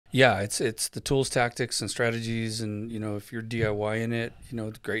Yeah, it's the tools, tactics, and strategies, and if you're DIY in it,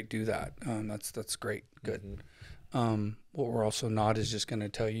 great, do that. That's great, good. Hmm. What we're also not is just going to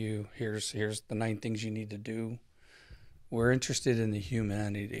tell you here's the 9 things you need to do. We're interested in the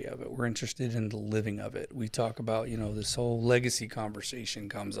humanity of it. We're interested in the living of it. We talk about this whole legacy conversation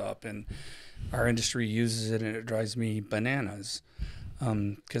comes up, and our industry uses it, and it drives me bananas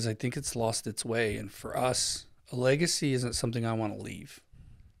because I think it's lost its way. And for us, a legacy isn't something I want to leave.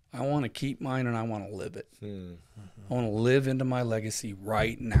 I want to keep mine and I want to live it. Hmm. I want to live into my legacy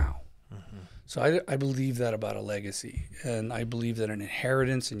right now. Mm-hmm. So I believe that about a legacy. And I believe that an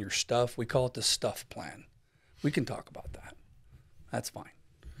inheritance in your stuff, we call it the stuff plan. We can talk about that. That's fine.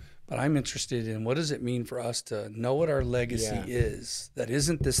 But I'm interested in what does it mean for us to know what our legacy Yeah. is that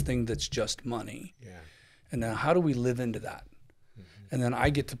isn't this thing that's just money. Yeah. And then how do we live into that? And then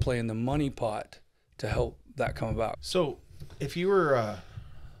I get to play in the money pot to help that come about. So if you were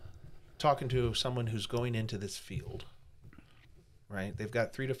talking to someone who's going into this field, right? They've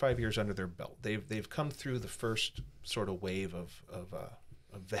got 3 to 5 years under their belt. They've come through the first sort of wave of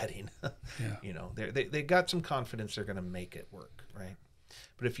vetting. Yeah. You know, they got some confidence they're going to make it work, right?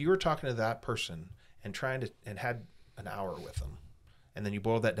 But if you were talking to that person and had an hour with them, and then you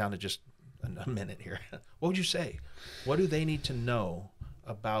boiled that down to just a minute here, what would you say? What do they need to know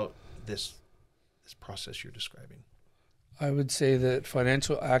about this process you're describing? I would say that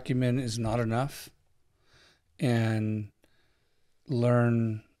financial acumen is not enough, and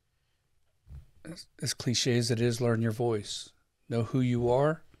learn, as cliche as it is, learn your voice. Know who you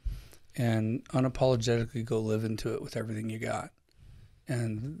are and unapologetically go live into it with everything you got.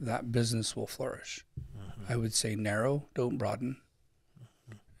 And that business will flourish. I would say narrow, don't broaden.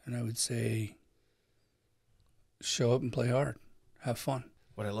 And I would say show up and play hard. Have fun.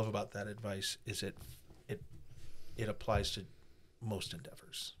 What I love about that advice is it applies to most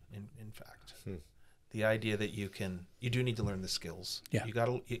endeavors. In fact, the idea that you do need to learn the skills. Yeah. You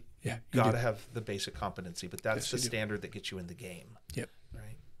gotta do. have the basic competency, but that's Yes, the you do. standard that gets you in the game. Yep.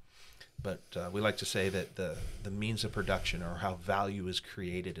 Right. But we like to say that the means of production, or how value is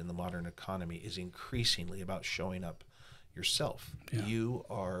created in the modern economy, is increasingly about showing up yourself. Yeah. You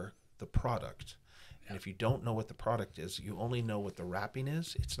are the product. And if you don't know what the product is, you only know what the wrapping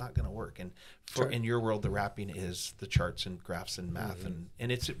is, it's not going to work. And in your world, the wrapping is the charts and graphs and math,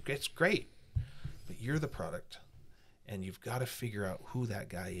 and it's great. But you're the product, and you've got to figure out who that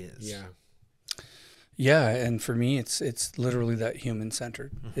guy is. Yeah. Yeah, and for me, it's literally that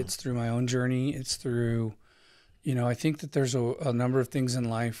human-centered. It's through my own journey. It's through, I think that there's a number of things in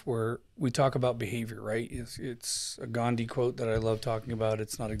life where we talk about behavior, right? It's a Gandhi quote that I love talking about.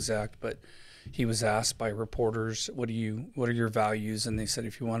 It's not exact, but he was asked by reporters, what are your values? And they said,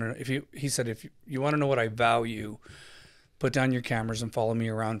 if you want to know what I value, put down your cameras and follow me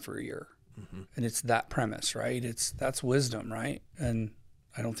around for a year. And it's that premise, right? That's wisdom, right? And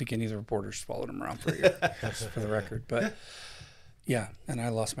I don't think any of the reporters followed him around for a year, just for the record. But yeah, and I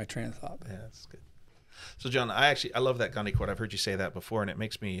lost my train of thought. Yeah, that's good. So John, I love that Gandhi quote. I've heard you say that before, and it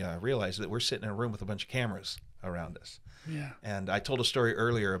makes me realize that we're sitting in a room with a bunch of cameras around us. Yeah. And I told a story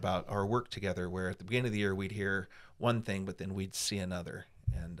earlier about our work together, where at the beginning of the year we'd hear one thing, but then we'd see another,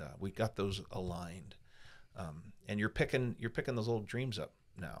 and we got those aligned. And you're picking those old dreams up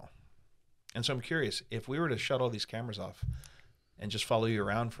now. And so I'm curious, if we were to shut all these cameras off and just follow you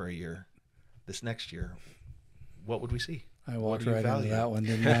around for a year, this next year, what would we see? I What walked do you right into value? that one,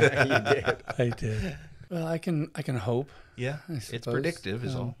 didn't I? You did. I did. Well, I can hope. Yeah, I it's suppose. predictive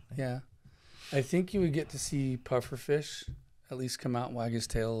is all. Yeah. I think you would get to see pufferfish at least come out and wag his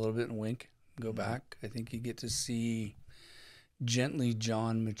tail a little bit and wink, go back. I think you get to see gently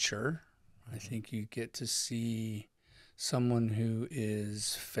John mature. I think you get to see someone who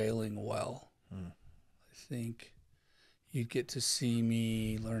is failing well. I think you get to see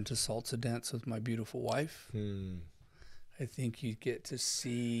me learn to salsa dance with my beautiful wife. I think you get to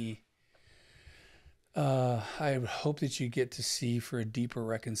see, I would hope that you get to see for a deeper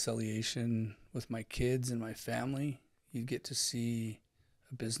reconciliation with my kids and my family. You get to see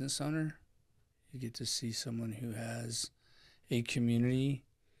a business owner. You get to see someone who has a community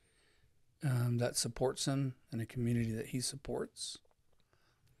that supports him and a community that he supports.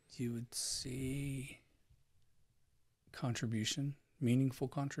 You would see contribution, meaningful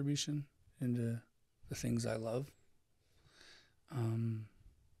contribution into the things I love. And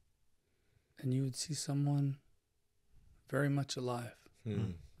you would see someone very much alive,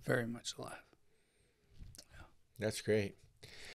 very much alive. That's great.